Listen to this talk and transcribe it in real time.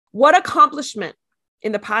What accomplishment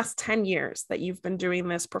in the past 10 years that you've been doing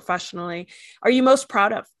this professionally are you most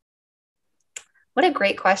proud of? What a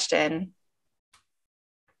great question.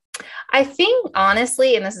 I think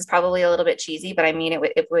honestly, and this is probably a little bit cheesy, but I mean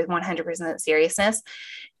it with 100% seriousness,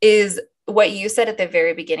 is what you said at the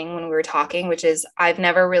very beginning when we were talking, which is I've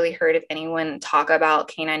never really heard of anyone talk about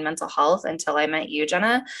canine mental health until I met you,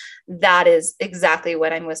 Jenna. That is exactly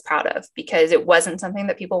what I'm most proud of, because it wasn't something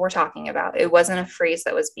that people were talking about. It wasn't a phrase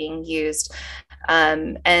that was being used.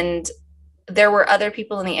 And there were other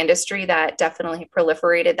people in the industry that definitely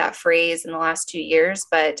proliferated that phrase in the last 2 years,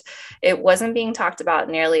 but it wasn't being talked about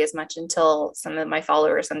nearly as much until some of my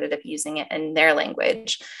followers ended up using it in their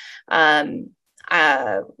language. Um,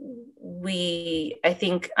 we, I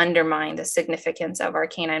think, undermine the significance of our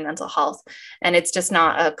canine mental health. And it's just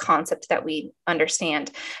not a concept that we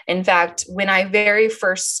understand. In fact, when I very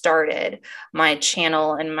first started my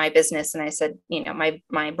channel and my business, and I said, you know,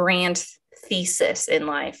 my brand thesis in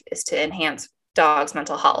life is to enhance dogs'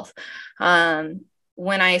 mental health.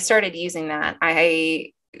 When I started using that,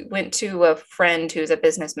 I went to a friend who's a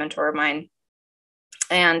business mentor of mine,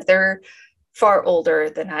 and they're far older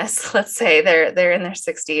than us. Let's say they're in their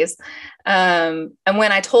 60s. And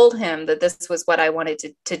when I told him that this was what I wanted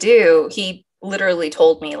to do, he literally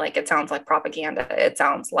told me, like, it sounds like propaganda. It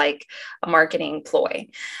sounds like a marketing ploy.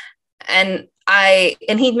 And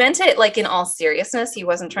he meant it like in all seriousness. He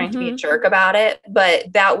wasn't trying to be a jerk about it,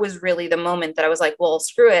 but that was really the moment that I was like, well,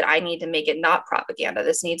 screw it. I need to make it not propaganda.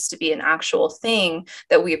 This needs to be an actual thing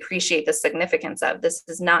that we appreciate the significance of. This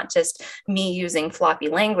is not just me using floppy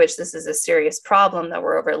language. This is a serious problem that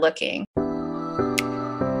we're overlooking.